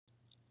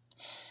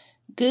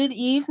Good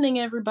evening,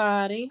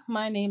 everybody.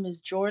 My name is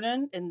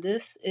Jordan, and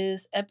this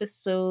is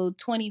episode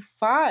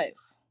 25.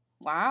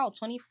 Wow,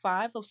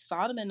 25 of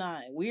Sodom and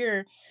I.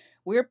 We're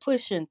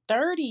pushing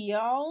 30,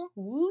 y'all.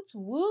 Woot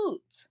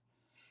woot.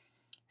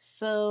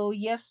 So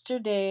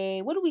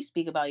yesterday, what did we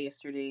speak about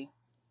yesterday?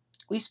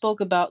 We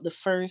spoke about the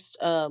first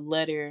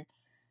letter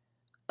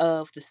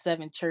of the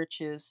seven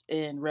churches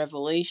in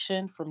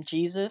Revelation from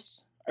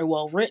Jesus, or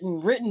well,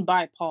 written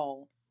by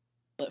Paul,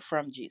 but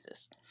from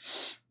Jesus.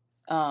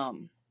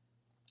 Um,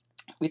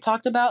 we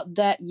talked about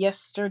that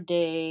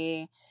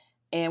yesterday,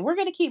 and we're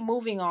gonna keep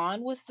moving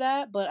on with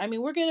that. But I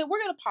mean, we're gonna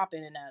pop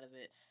in and out of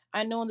it.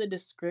 I know in the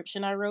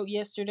description I wrote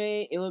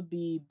yesterday, it would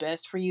be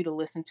best for you to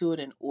listen to it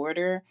in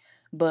order,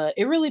 but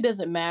it really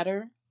doesn't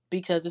matter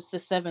because it's the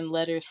seven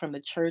letters from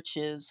the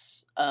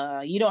churches.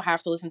 You don't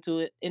have to listen to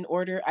it in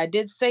order. I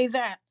did say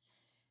that.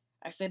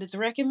 I said it's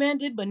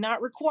recommended but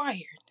not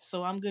required.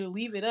 So I'm going to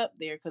leave it up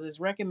there because it's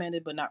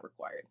recommended but not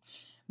required.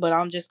 But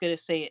I'm just going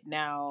to say it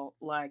now.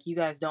 Like, you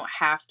guys don't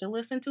have to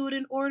listen to it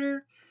in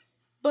order.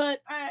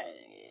 But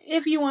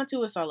if you want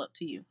to, it's all up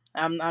to you.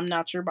 I'm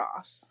not your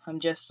boss. I'm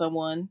just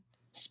someone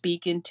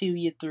speaking to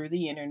you through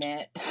the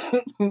internet.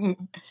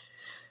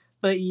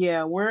 But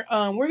yeah, we're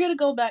gonna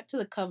go back to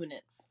the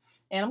covenants,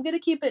 and I'm gonna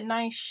keep it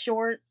nice,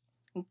 short,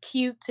 and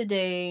cute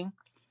today.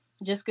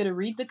 Just going to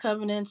read the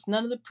covenants,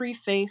 none of the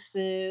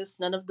prefaces,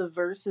 none of the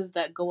verses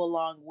that go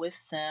along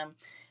with them.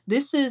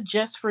 This is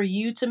just for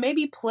you to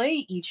maybe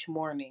play each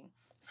morning,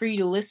 for you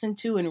to listen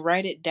to and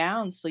write it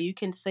down so you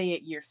can say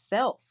it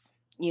yourself,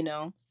 you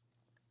know.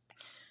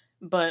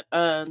 But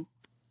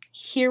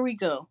here we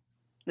go.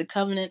 The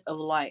covenant of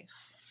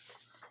life.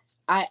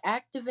 I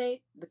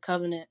activate the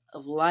covenant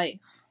of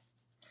life.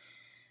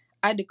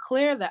 I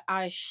declare that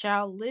I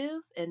shall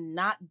live and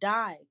not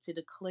die to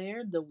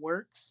declare the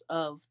works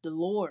of the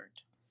Lord.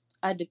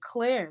 I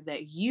declare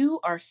that you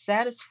are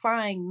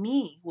satisfying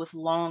me with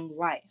long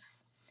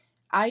life.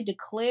 I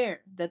declare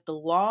that the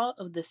law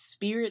of the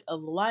Spirit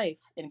of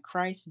life in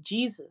Christ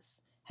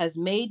Jesus has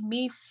made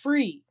me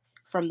free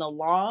from the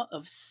law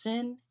of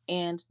sin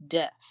and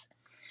death.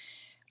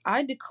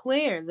 I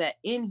declare that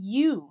in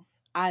you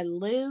I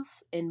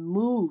live and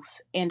move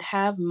and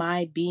have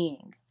my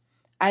being.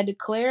 I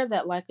declare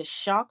that like a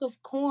shock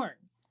of corn,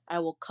 I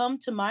will come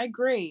to my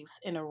grave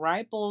in a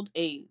ripe old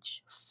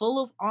age, full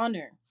of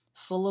honor,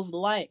 full of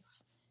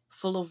life,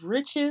 full of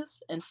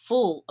riches, and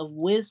full of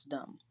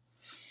wisdom.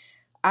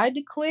 I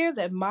declare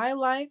that my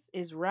life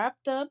is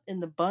wrapped up in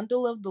the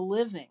bundle of the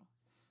living,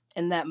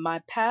 and that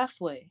my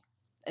pathway,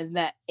 and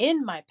that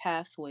in my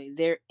pathway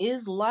there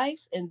is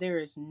life and there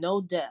is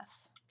no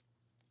death.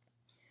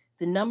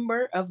 The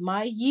number of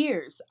my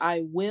years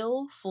I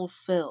will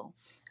fulfill.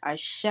 I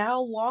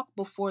shall walk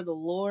before the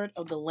Lord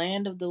of the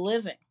land of the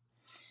living.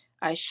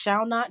 I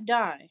shall not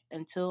die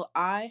until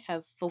I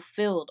have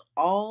fulfilled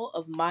all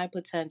of my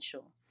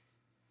potential.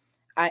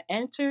 I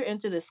enter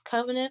into this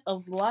covenant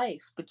of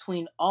life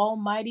between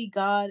Almighty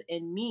God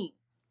and me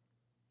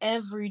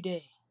every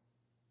day.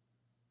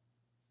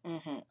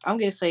 I'm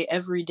going to say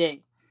every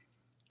day.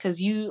 Because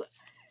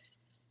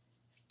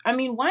I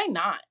mean, why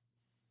not?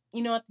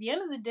 At the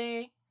end of the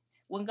day,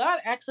 when God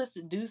asks us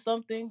to do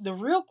something, the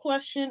real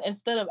question,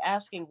 instead of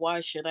asking,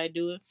 why should I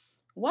do it?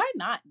 Why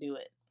not do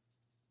it?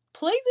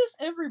 Play this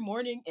every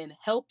morning and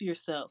help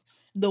yourselves.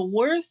 The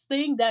worst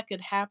thing that could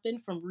happen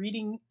from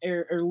reading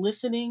or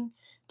listening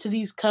to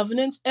these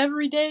covenants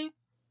every day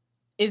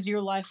is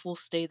your life will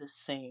stay the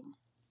same.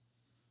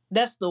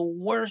 That's the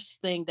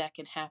worst thing that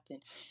can happen.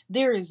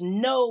 There is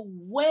no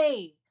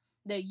way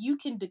that you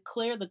can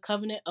declare the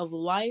covenant of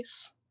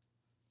life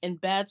and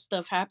bad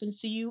stuff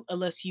happens to you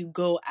unless you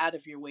go out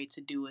of your way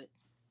to do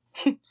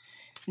it.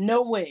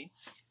 No way.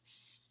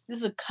 This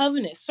is a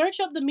covenant. Search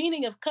up the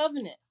meaning of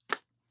covenant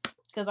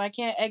because I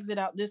can't exit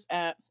out this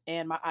app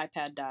and my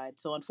iPad died.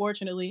 So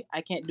unfortunately, I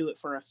can't do it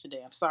for us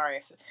today. I'm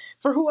sorry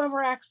for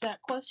whoever asked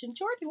that question.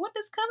 Jordan, what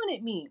does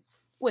covenant mean?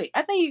 Wait,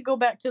 I think you go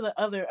back to the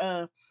other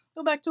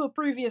go back to a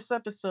previous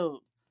episode.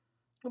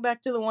 Go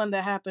back to the one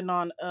that happened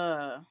on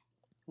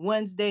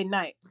Wednesday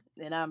night.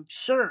 And I'm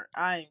sure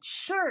I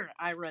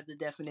read the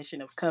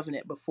definition of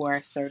covenant before I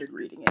started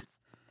reading it.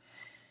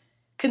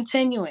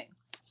 Continuing.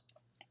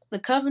 The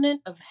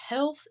covenant of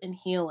health and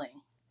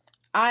healing.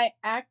 I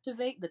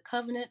activate the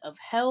covenant of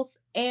health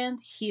and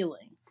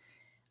healing.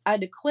 I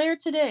declare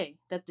today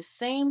that the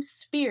same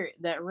spirit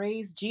that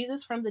raised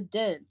Jesus from the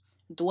dead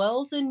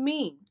dwells in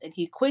me and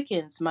he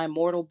quickens my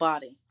mortal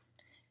body.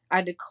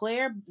 I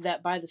declare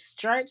that by the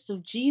stripes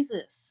of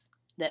Jesus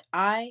that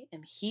I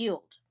am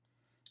healed.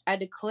 I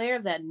declare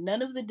that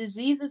none of the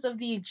diseases of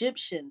the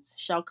Egyptians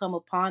shall come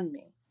upon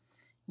me.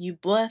 You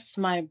bless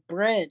my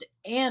bread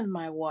and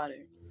my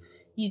water.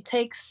 You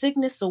take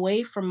sickness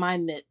away from my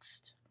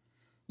midst.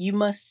 You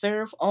must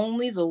serve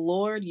only the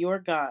Lord your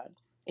God.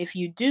 If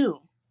you do,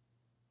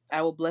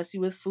 I will bless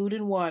you with food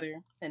and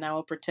water, and I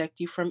will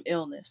protect you from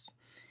illness.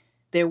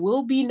 There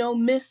will be no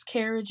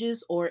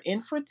miscarriages or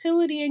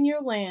infertility in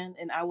your land,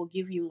 and I will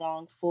give you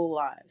long, full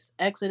lives.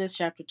 Exodus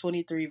chapter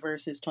 23,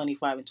 verses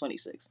 25 and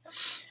 26.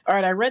 All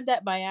right, I read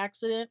that by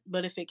accident,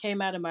 but if it came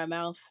out of my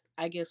mouth,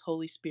 I guess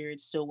Holy Spirit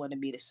still wanted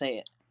me to say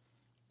it.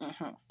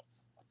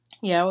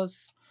 Yeah, I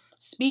was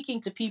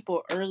speaking to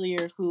people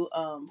earlier who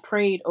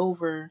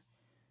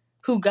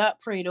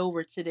got prayed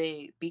over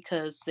today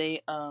because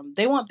they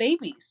want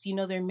babies. You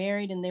know, they're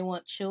married and they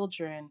want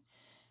children.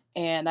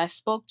 And I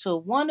spoke to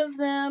one of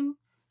them,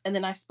 and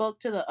then I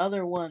spoke to the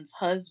other one's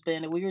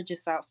husband, and we were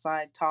just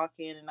outside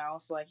talking, and I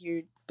was like,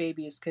 your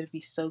baby is going to be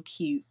so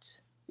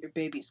cute. Your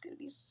baby is going to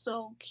be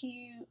so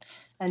cute.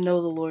 I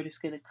know the Lord is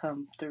going to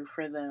come through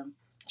for them.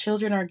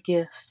 Children are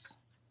gifts.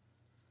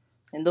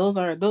 And those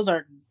are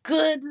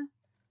good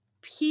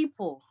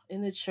people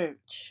in the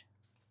church.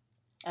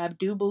 I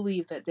do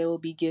believe that they will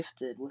be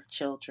gifted with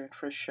children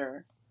for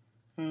sure.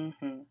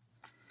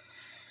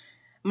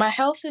 My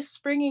health is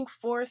springing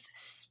forth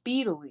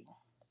speedily.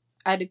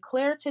 I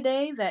declare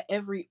today that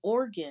every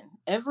organ,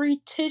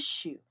 every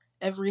tissue,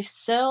 every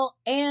cell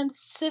and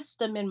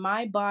system in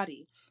my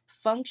body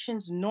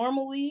functions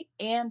normally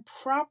and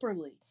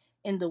properly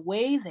in the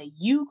way that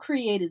you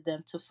created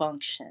them to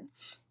function.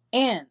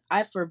 And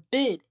I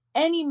forbid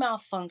any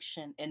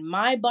malfunction in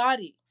my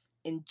body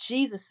in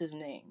Jesus'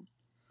 name.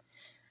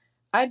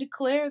 I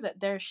declare that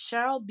there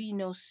shall be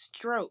no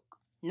stroke,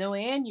 no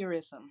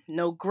aneurysm,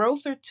 no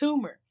growth or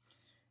tumor,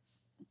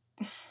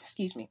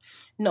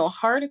 no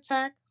heart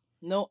attack,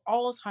 no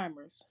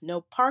Alzheimer's,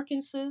 no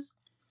Parkinson's,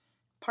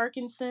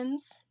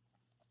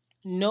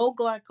 no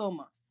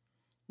glaucoma,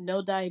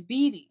 no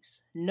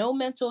diabetes, no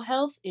mental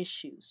health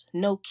issues,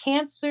 no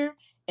cancer,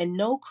 and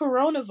no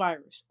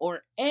coronavirus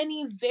or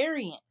any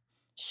variant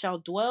shall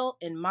dwell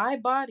in my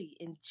body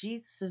in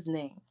Jesus'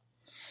 name.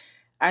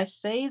 I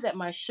say that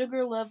my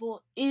sugar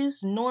level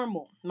is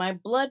normal. My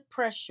blood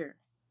pressure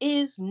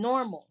is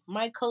normal.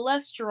 My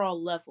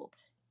cholesterol level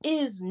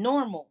is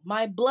normal.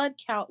 My blood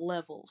count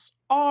levels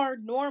are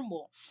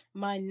normal.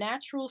 My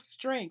natural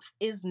strength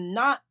is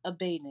not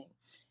abating.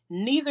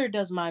 Neither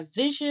does my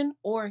vision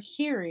or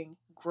hearing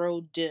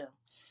grow dim.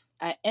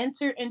 I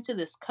enter into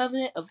this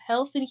covenant of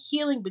health and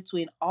healing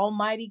between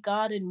Almighty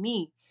God and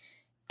me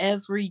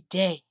every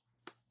day.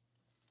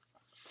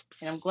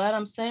 And I'm glad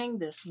I'm saying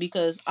this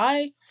because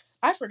I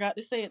forgot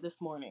to say it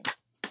this morning.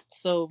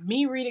 So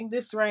me reading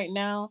this right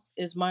now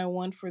is my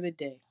one for the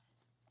day.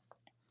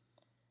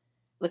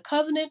 The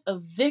covenant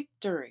of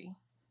victory.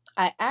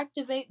 I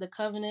activate the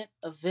covenant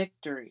of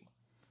victory.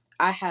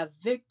 I have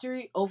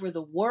victory over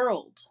the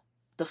world,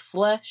 the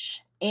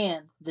flesh,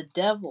 and the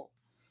devil.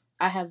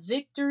 I have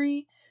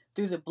victory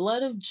through the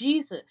blood of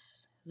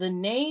Jesus, the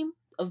name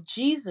of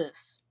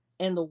Jesus,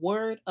 and the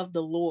word of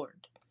the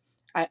Lord.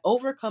 I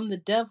overcome the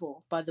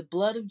devil by the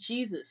blood of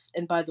Jesus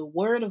and by the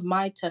word of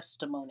my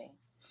testimony.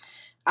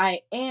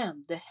 I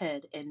am the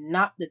head and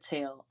not the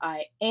tail.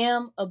 I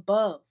am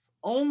above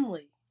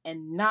only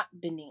and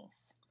not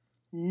beneath.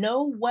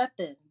 No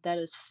weapon that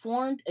is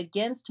formed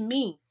against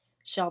me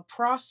shall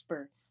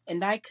prosper,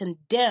 and I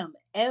condemn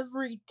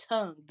every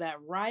tongue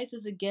that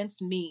rises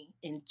against me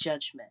in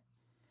judgment.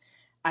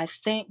 I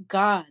thank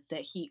God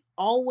that He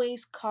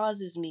always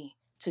causes me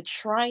to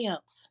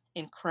triumph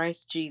in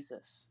Christ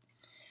Jesus.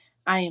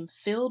 I am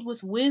filled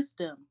with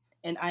wisdom,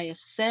 and I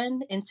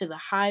ascend into the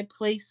high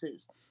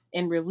places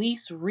and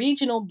release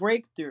regional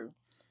breakthrough,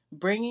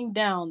 bringing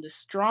down the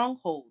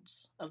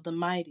strongholds of the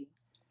mighty.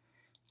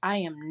 I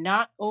am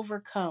not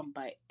overcome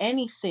by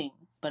anything,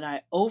 but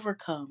I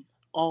overcome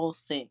all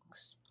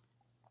things.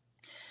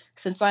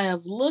 Since I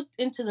have looked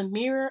into the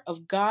mirror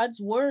of God's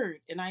word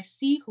and I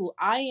see who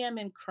I am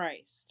in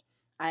Christ,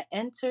 I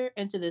enter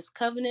into this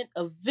covenant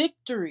of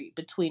victory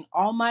between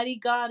Almighty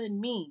God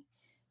and me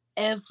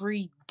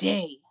every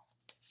day.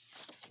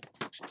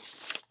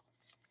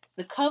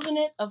 The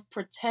covenant of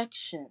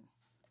protection.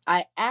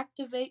 I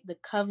activate the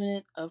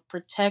covenant of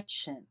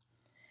protection.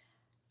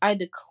 I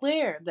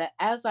declare that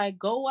as I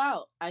go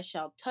out, I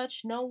shall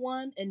touch no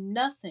one and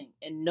nothing,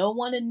 and no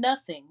one and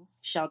nothing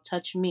shall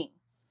touch me.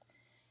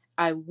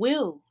 I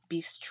will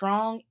be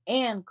strong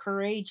and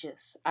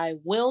courageous. I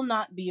will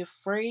not be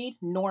afraid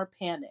nor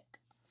panic.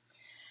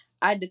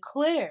 I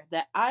declare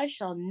that I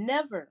shall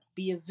never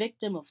be a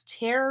victim of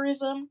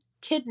terrorism,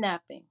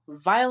 kidnapping,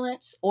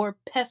 violence, or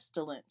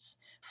pestilence,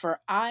 for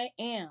I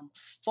am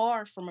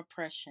far from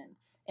oppression,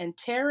 and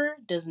terror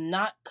does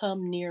not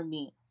come near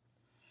me.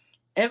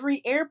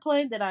 Every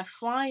airplane that I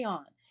fly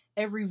on,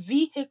 every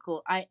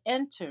vehicle I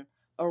enter,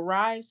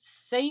 arrives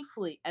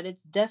safely at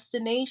its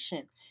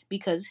destination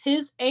because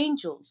His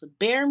angels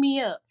bear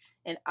me up,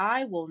 and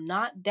I will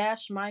not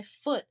dash my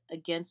foot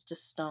against a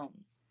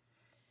stone.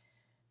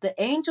 The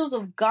angels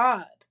of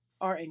God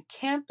are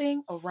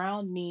encamping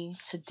around me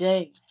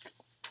today.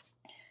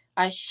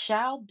 I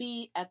shall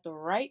be at the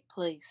right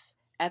place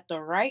at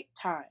the right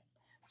time,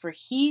 for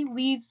He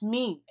leads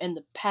me in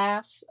the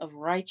paths of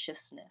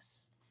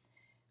righteousness.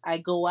 I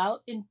go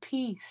out in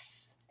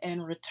peace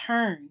and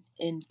return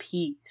in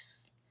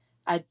peace.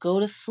 I go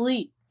to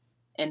sleep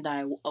and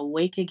I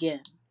awake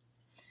again.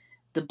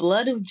 The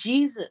blood of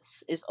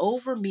Jesus is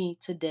over me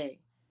today.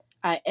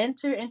 I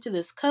enter into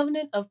this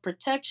covenant of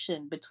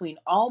protection between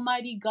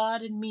Almighty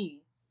God and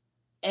me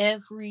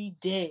every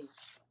day.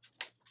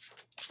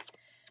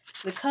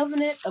 The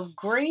covenant of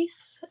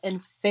grace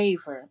and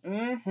favor.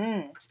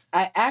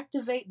 I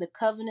activate the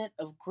covenant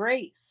of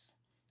grace.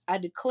 I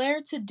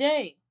declare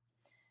today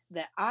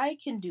that I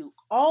can do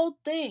all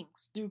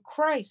things through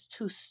Christ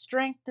who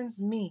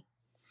strengthens me.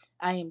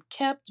 I am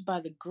kept by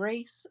the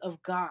grace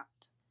of God.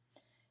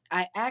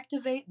 I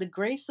activate the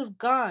grace of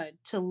God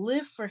to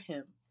live for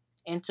Him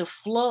and to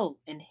flow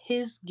in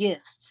His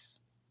gifts.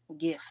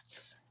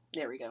 Gifts.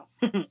 There we go.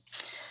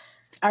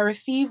 I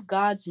receive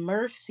God's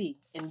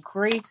mercy and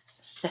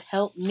grace to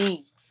help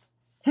me.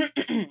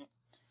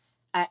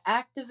 I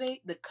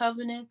activate the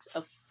covenant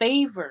of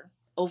favor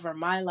over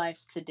my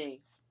life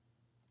today.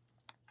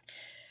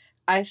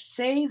 I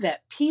say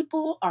that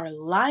people are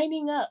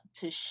lining up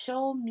to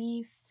show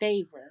me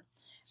favor.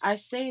 I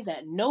say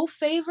that no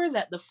favor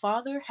that the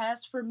Father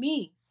has for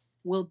me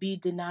will be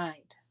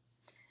denied.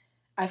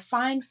 I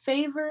find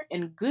favor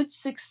and good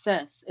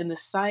success in the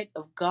sight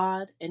of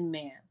God and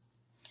man.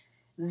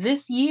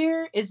 This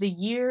year is a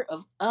year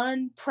of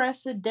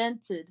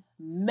unprecedented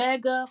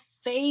mega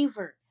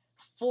favor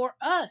for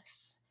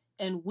us,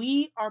 and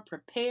we are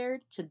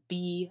prepared to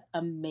be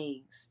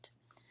amazed.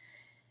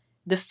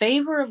 The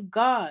favor of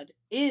God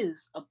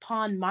is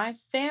upon my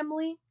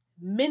family,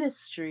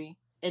 ministry,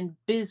 and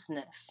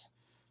business.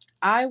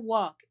 I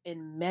walk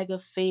in mega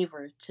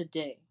favor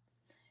today.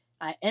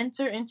 I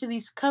enter into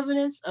these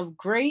covenants of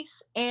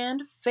grace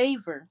and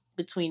favor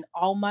between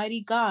Almighty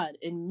God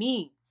and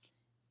me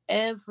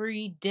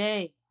every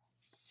day.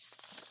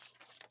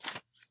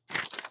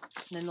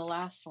 And then the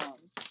last one.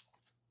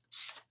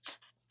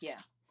 Yeah.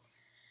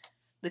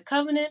 The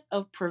covenant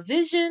of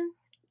provision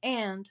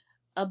and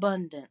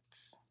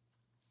abundance.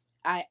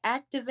 I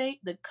activate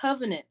the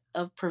covenant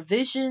of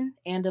provision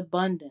and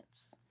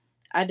abundance.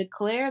 I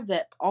declare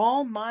that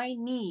all my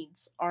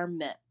needs are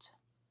met.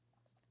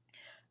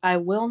 I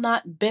will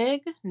not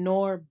beg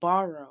nor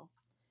borrow.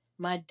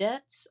 My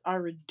debts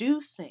are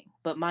reducing,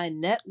 but my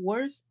net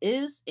worth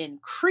is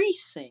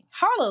increasing.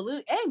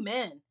 Hallelujah.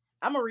 Amen.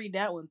 I'm going to read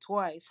that one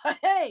twice.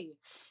 Hey.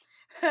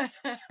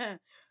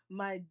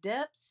 My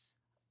debts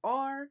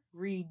are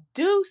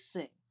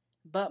reducing,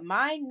 but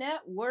my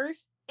net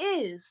worth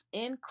is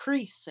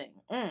increasing.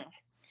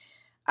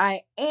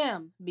 I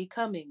am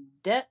becoming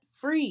debt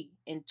free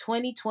in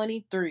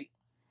 2023.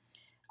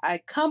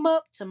 I come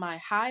up to my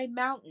high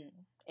mountain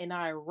and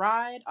I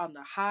ride on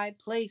the high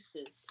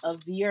places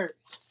of the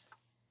earth.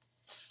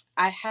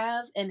 I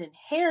have an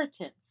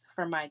inheritance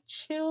for my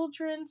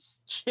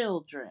children's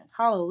children.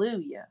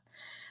 Hallelujah.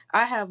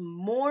 I have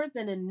more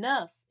than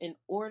enough in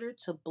order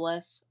to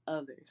bless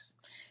others.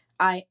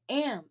 I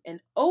am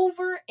an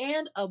over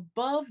and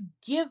above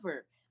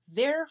giver.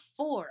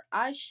 Therefore,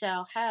 I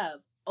shall have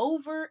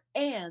over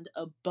and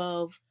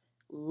above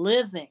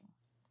living.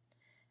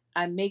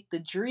 I make the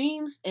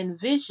dreams and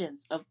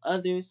visions of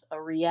others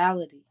a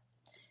reality.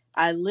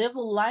 I live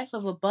a life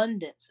of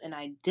abundance and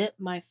I dip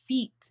my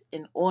feet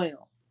in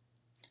oil.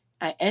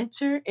 I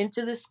enter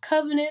into this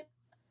covenant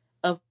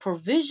of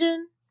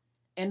provision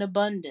and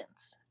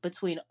abundance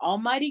between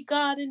Almighty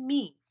God and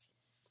me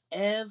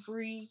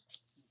every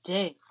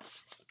day.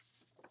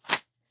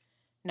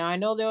 Now, I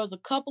know there was a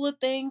couple of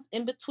things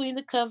in between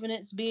the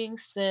covenants being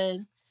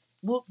said.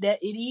 Whoop, that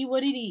it is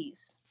what it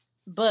is.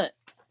 But,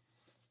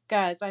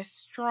 guys, I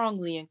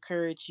strongly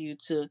encourage you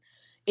to,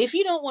 if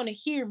you don't want to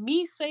hear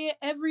me say it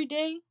every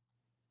day,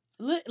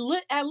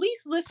 at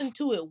least listen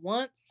to it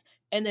once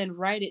and then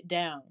write it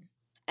down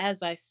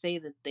as I say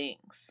the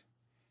things.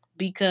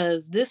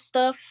 Because this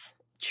stuff,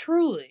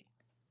 truly,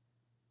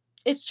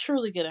 it's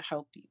truly going to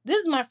help you. This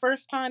is my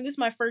first time. This is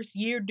my first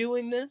year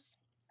doing this.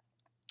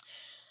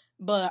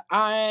 But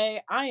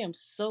I am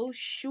so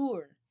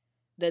sure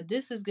that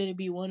this is going to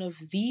be one of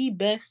the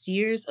best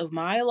years of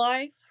my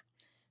life,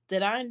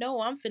 that I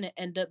know I'm finna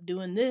end up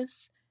doing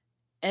this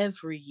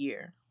every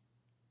year.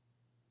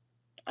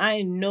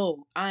 I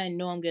know I'm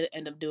going to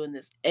end up doing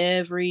this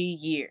every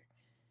year,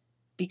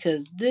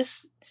 because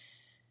this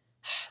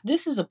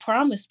is a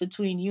promise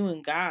between you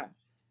and God,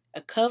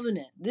 a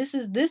covenant. This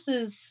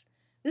is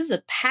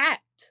a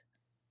pact.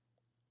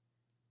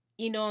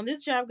 You know, and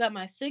this job got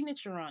my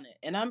signature on it,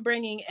 and I'm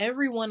bringing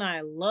everyone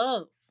I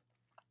love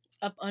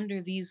up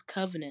under these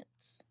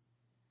covenants.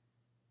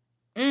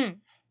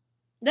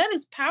 That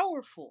is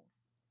powerful.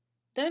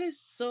 That is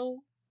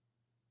so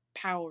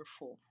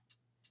powerful.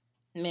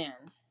 Man.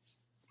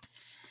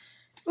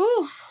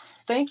 Ooh,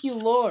 thank you,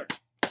 Lord,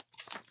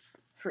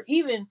 for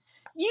even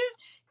you.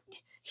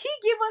 He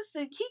give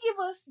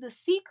us the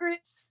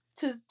secrets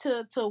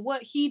to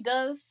what he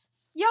does.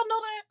 Y'all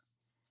know that?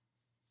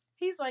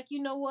 He's like,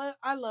 you know what?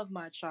 I love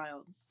my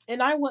child.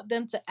 And I want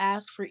them to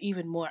ask for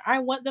even more. I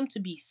want them to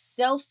be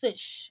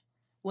selfish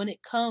when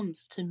it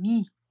comes to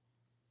me.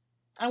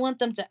 I want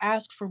them to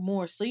ask for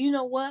more. So you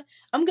know what?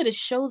 I'm going to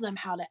show them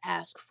how to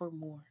ask for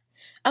more.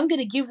 I'm going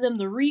to give them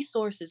the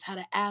resources how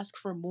to ask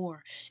for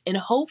more. And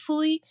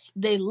hopefully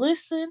they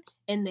listen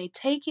and they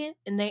take it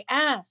and they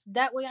ask.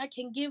 That way I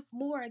can give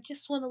more. I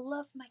just want to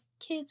love my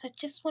kids. I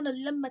just want to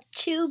love my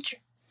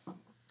children.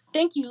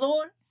 Thank you,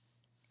 Lord.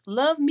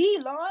 Love me,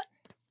 Lord.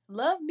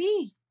 Love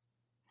me.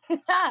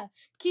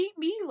 Keep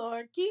me,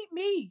 Lord. Keep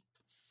me.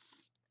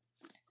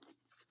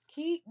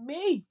 Keep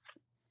me.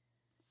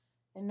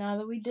 And now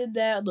that we did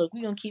that, look,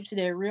 we're going to keep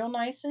today real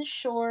nice and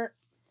short.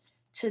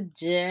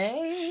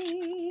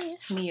 Today,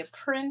 me a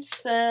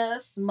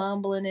princess,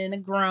 mumbling and a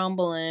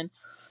grumbling.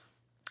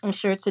 I'm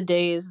sure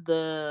today is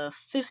the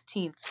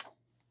 15th.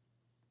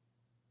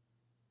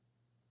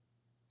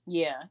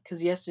 Yeah,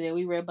 because yesterday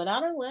we read, but I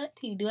don't want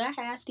to. Do I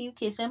have to?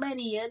 Can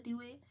somebody else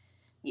do it?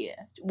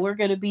 Yeah, we're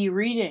going to be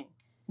reading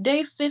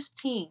day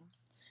 15.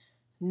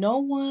 No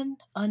one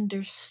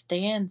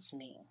understands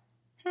me.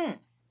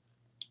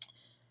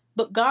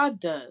 But God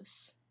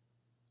does.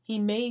 He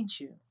made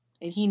you,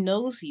 and He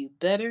knows you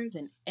better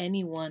than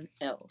anyone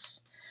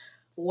else.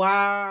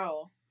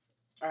 Wow.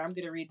 All right, I'm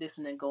going to read this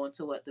and then go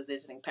into what the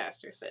visiting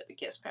pastor said, the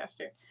guest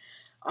pastor.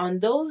 On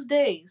those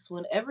days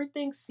when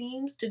everything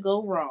seems to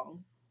go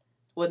wrong,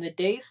 when the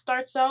day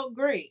starts out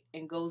great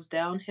and goes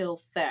downhill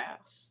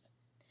fast,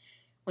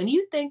 when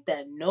you think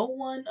that no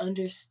one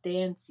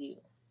understands you,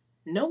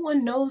 no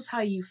one knows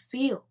how you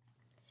feel,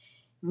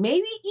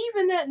 maybe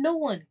even that no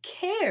one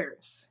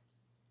cares,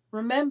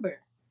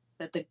 remember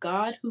that the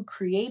God who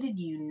created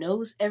you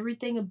knows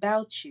everything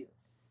about you,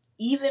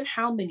 even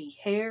how many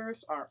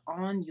hairs are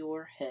on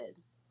your head.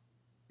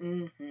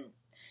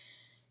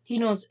 He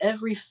knows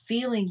every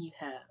feeling you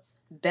have,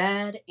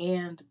 bad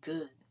and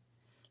good.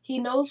 He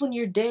knows when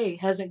your day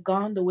hasn't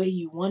gone the way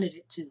you wanted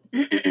it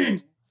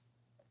to.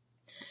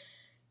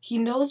 He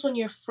knows when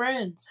your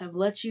friends have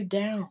let you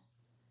down,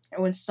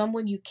 or when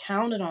someone you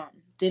counted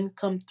on didn't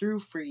come through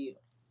for you.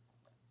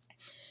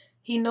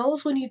 He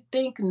knows when you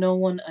think no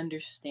one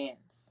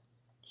understands.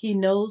 He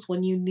knows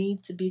when you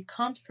need to be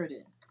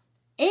comforted.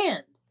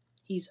 And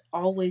He's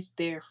always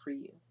there for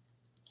you.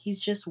 He's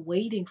just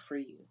waiting for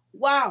you.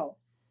 Wow!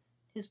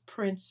 His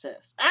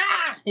princess.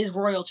 His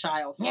royal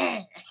child.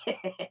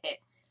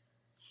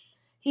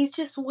 He's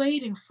just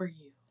waiting for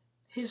you.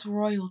 His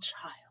royal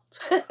child.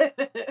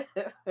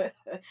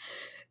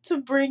 To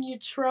bring your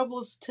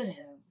troubles to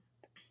Him.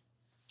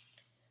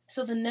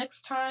 So the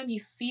next time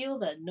you feel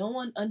that no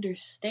one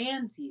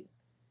understands you,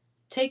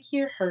 take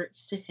your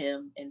hurts to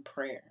Him in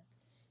prayer.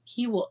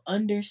 He will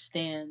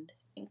understand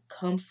and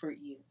comfort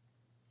you.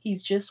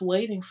 He's just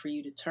waiting for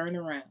you to turn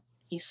around.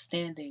 He's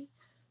standing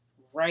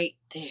right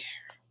there.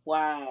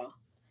 Wow.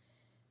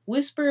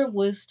 Whisper of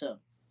wisdom.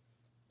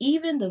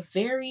 Even the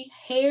very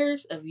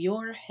hairs of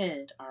your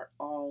head are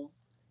all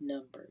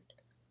numbered.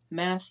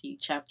 Matthew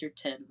chapter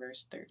 10,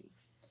 verse 30.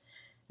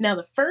 Now,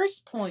 the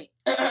first point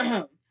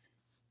that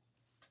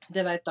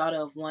I thought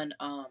of when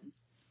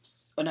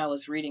I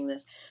was reading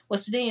this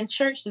was today in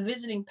church, the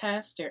visiting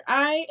pastor.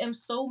 I am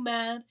so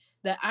mad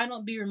that I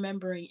don't be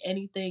remembering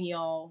anything,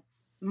 y'all.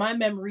 My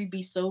memory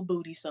be so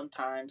booty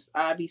sometimes.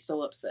 I be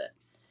so upset.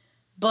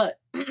 But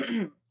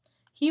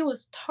he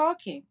was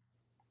talking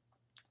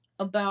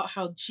about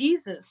how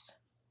Jesus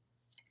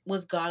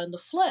was God in the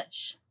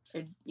flesh.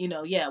 Or,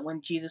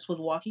 when Jesus was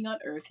walking on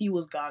earth, He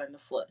was God in the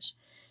flesh.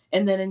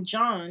 And then in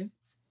John,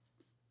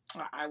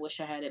 I wish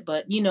I had it,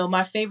 but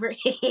my favorite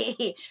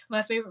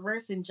my favorite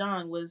verse in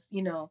John was,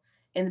 in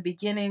the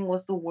beginning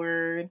was the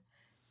Word,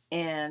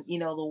 and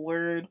the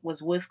Word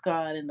was with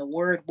God, and the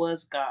Word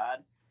was God.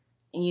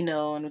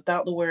 And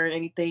without the Word,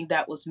 anything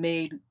that was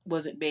made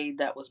wasn't made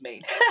that was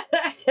made.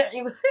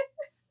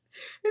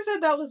 He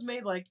said that was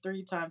made like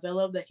 3 times. I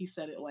love that he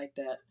said it like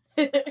that.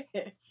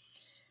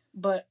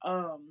 But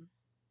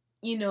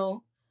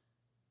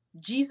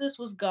Jesus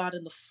was God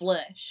in the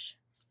flesh.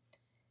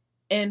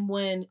 And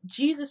when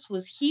Jesus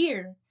was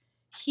here,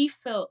 He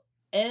felt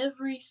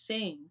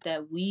everything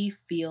that we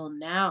feel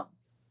now.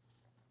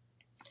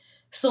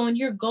 So when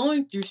you're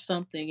going through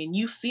something and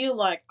you feel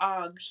like,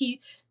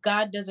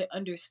 God doesn't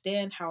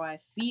understand how I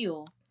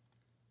feel,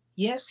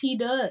 yes, He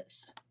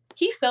does.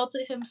 He felt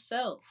it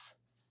Himself,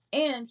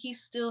 and He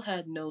still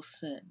had no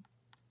sin.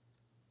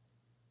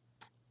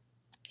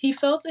 He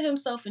felt it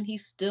Himself, and He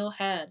still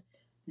had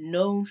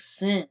no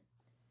sin.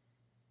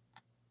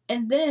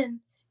 And then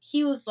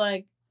He was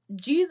like,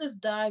 Jesus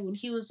died when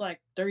He was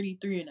like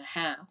 33 and a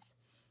half.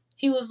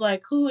 He was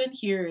like, who in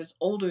here is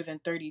older than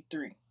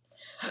 33?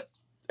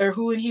 Or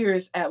who in here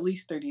is at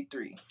least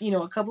 33?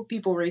 A couple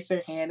people raised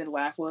their hand and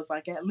laughed. Was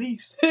like, at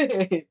least.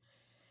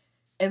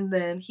 And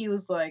then He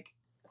was like,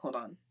 hold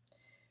on.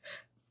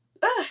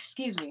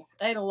 Excuse me.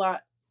 I ate a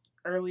lot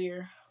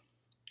earlier.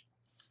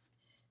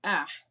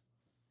 What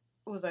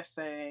was I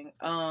saying?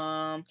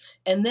 And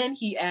then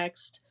He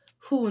asked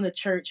who in the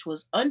church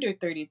was under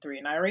 33.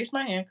 And I raised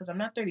my hand because I'm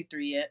not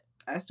 33 yet.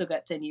 I still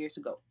got 10 years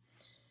to go.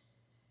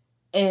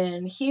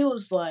 And He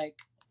was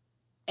like,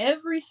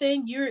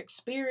 everything you're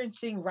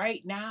experiencing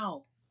right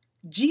now,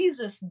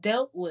 Jesus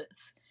dealt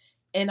with.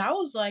 And I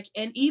was like,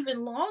 and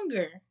even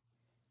longer,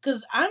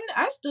 because I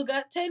still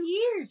got 10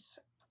 years.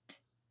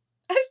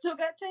 still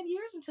got 10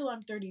 years until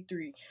I'm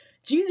 33.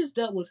 Jesus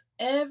dealt with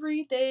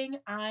everything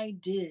I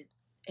did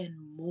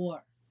and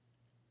more.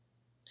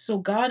 So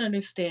God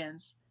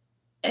understands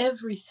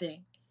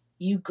everything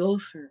you go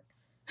through.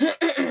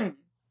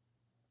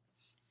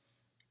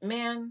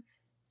 Man,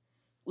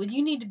 when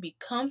you need to be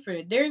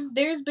comforted,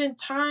 there's been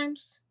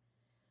times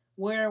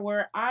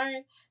where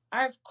I've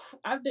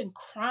I've been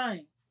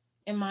crying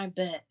in my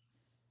bed.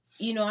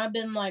 I've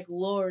been like,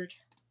 Lord,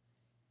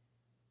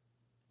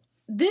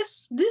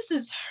 this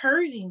is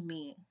hurting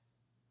me.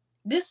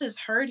 This is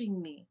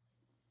hurting me.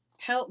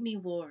 Help me,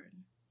 Lord.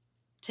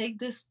 Take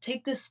this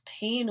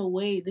pain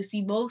away, this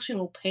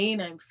emotional pain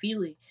I'm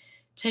feeling.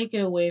 Take it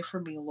away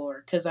from me,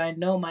 Lord, because I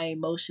know my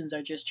emotions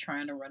are just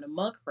trying to run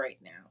amok right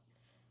now.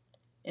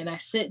 And I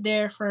sit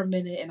there for a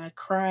minute and I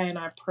cry and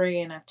I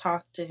pray and I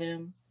talk to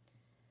him.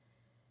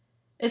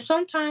 And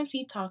sometimes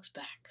he talks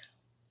back.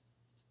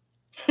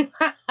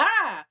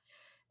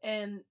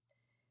 And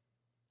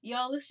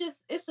y'all,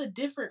 it's a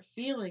different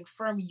feeling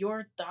from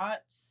your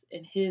thoughts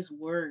and his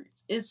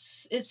words.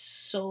 It's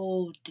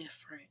so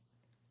different.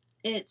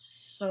 It's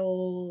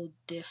so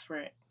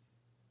different.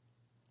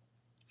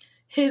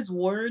 His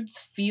words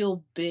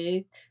feel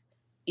big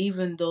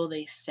even though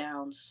they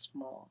sound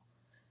small.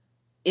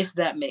 If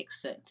that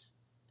makes sense.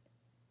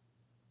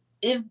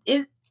 If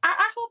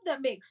I hope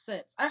that makes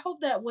sense. I hope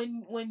that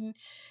when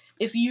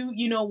if you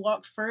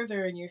walk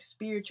further in your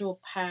spiritual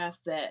path,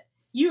 that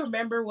you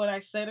remember what I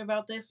said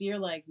about this, you're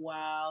like,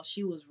 wow,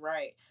 she was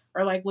right.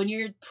 Or like when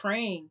you're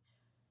praying,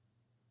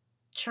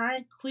 try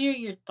and clear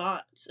your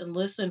thoughts and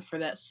listen for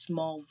that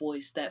small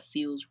voice that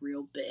feels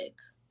real big.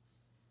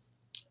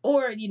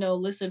 Or,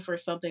 listen for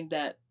something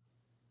that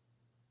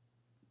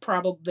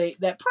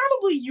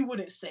probably you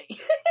wouldn't say.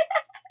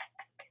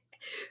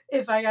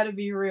 If I got to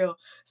be real,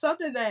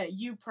 something that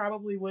you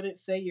probably wouldn't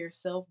say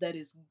yourself that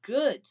is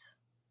good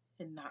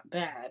and not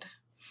bad.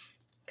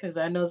 Because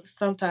I know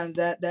sometimes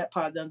that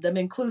pop them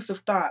inclusive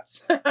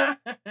thoughts.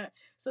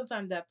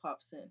 Sometimes that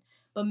pops in.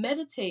 But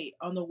meditate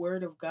on the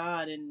word of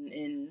God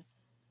and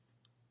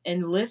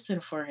listen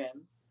for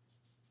him.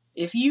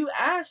 If you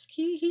ask,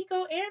 he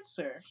go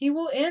answer. He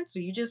will answer.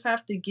 You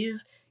have to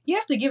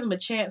give him a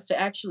chance to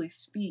actually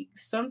speak.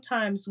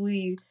 Sometimes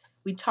we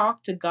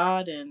talk to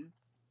God and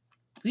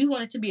we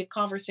want it to be a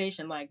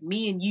conversation like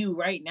me and you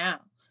right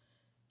now.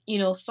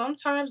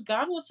 Sometimes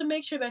God wants to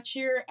make sure that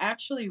you're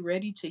actually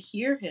ready to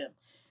hear him.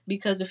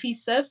 Because if he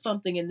says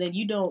something and then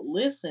you don't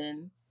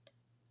listen,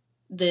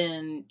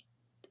 then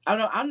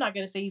I'm not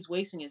going to say he's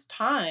wasting his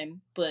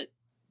time, but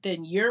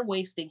then you're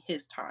wasting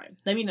his time.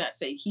 Let me not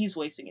say he's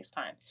wasting his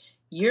time.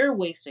 You're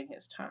wasting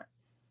his time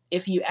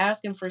if you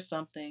ask him for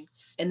something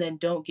and then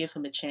don't give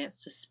him a chance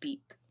to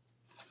speak.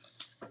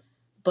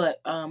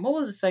 But what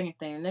was the second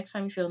thing? Next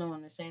time you feel no one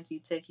understands you,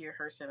 take your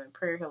hearse him in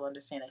prayer. He'll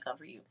understand and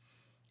comfort you.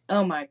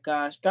 Oh my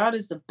gosh, God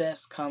is the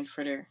best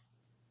comforter.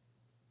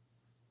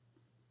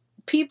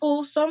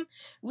 People,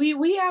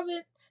 we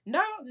haven't,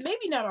 not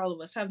maybe not all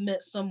of us have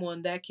met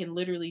someone that can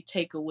literally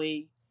take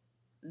away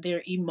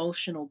their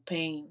emotional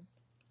pain.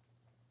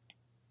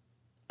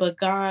 But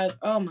God,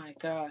 oh my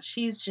gosh,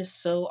 he's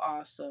just so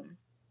awesome.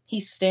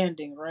 He's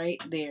standing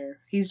right there.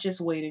 He's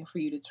just waiting for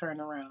you to turn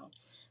around.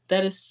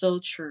 That is so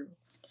true.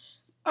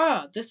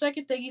 The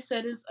second thing he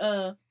said is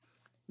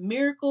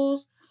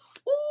miracles.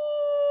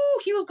 Ooh,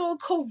 he was going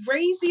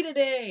crazy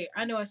today.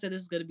 I know I said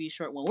this is going to be a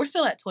short one. We're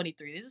still at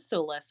 23. This is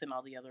still less than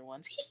all the other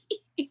ones.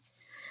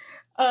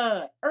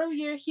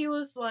 Earlier he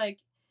was like,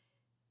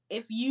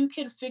 if you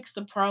can fix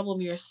the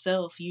problem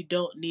yourself, you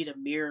don't need a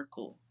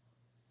miracle.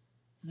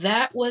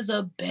 That was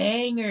a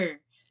banger.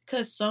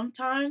 Cause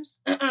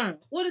sometimes,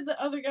 what did the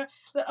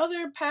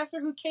other pastor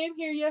who came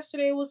here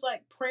yesterday was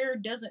like, prayer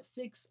doesn't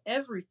fix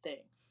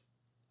everything.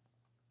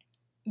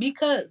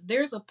 Because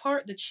there's a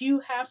part that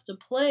you have to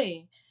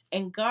play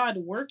and God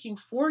working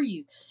for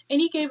you. And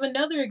he gave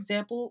another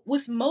example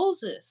with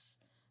Moses.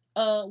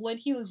 When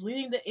he was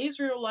leading the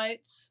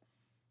Israelites,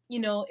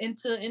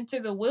 into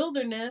the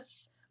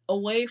wilderness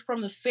away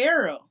from the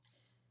Pharaoh.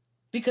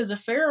 Because the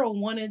Pharaoh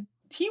wanted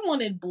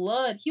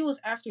blood. He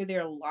was after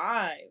their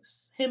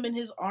lives, him and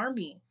his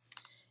army.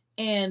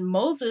 And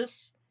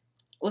Moses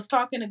was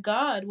talking to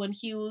God when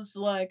he was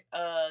like,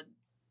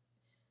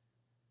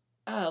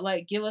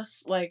 give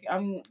us, like,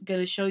 I'm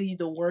gonna show you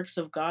the works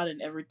of God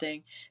and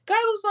everything. God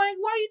was like,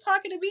 why are you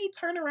talking to me?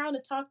 Turn around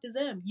and talk to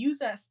them. Use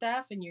that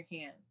staff in your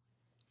hand.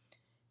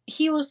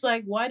 He was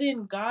like, why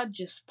didn't God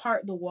just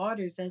part the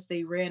waters as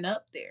they ran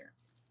up there?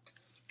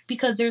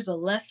 Because there's a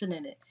lesson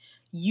in it.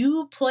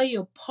 You play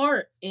a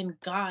part in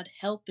God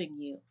helping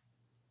you.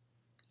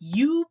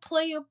 You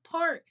play a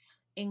part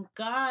in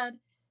God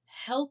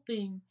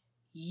helping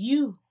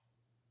you.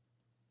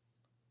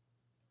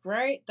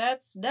 Right?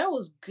 That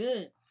was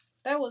good.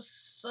 That was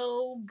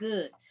so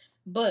good.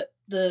 But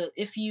the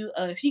if you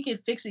can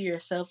fix it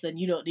yourself, then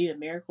you don't need a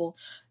miracle.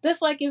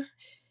 That's like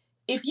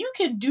if you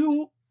can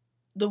do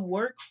the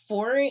work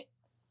for it,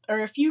 or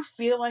if you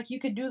feel like you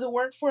could do the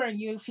work for it, and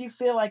if you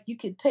feel like you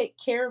could take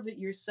care of it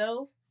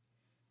yourself,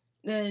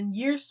 then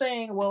you're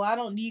saying, well, I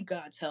don't need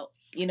God's help.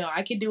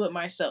 I can do it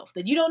myself.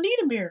 Then you don't need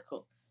a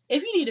miracle.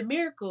 If you need a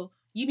miracle,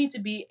 you need to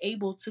be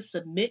able to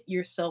submit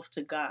yourself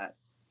to God.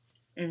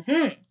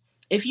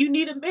 If you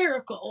need a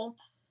miracle,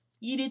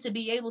 you need to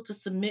be able to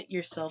submit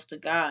yourself to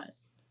God.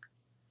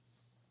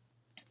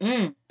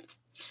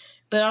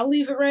 But I'll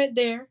leave it right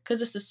there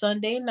because it's a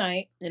Sunday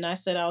night, and I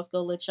said I was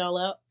gonna let y'all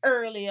out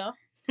earlier.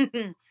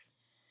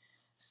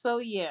 So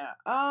yeah,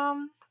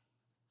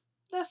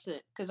 that's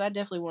it. Because I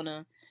definitely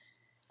wanna.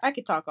 I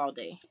could talk all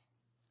day,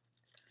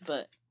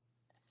 but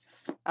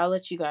I'll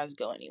let you guys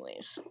go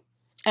anyways.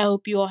 I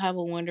hope you all have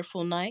a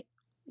wonderful night.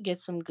 Get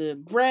some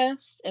good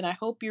rest, and I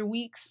hope your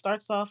week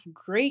starts off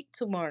great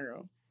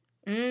tomorrow.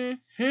 Yeah,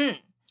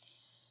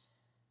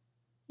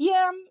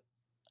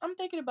 I'm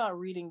thinking about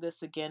reading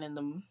this again in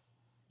the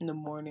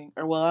morning.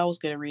 Or well, I was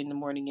gonna read in the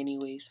morning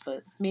anyways,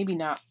 but maybe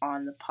not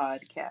on the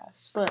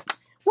podcast. But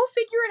we'll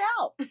figure it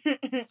out.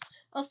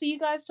 I'll see you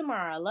guys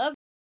tomorrow. I love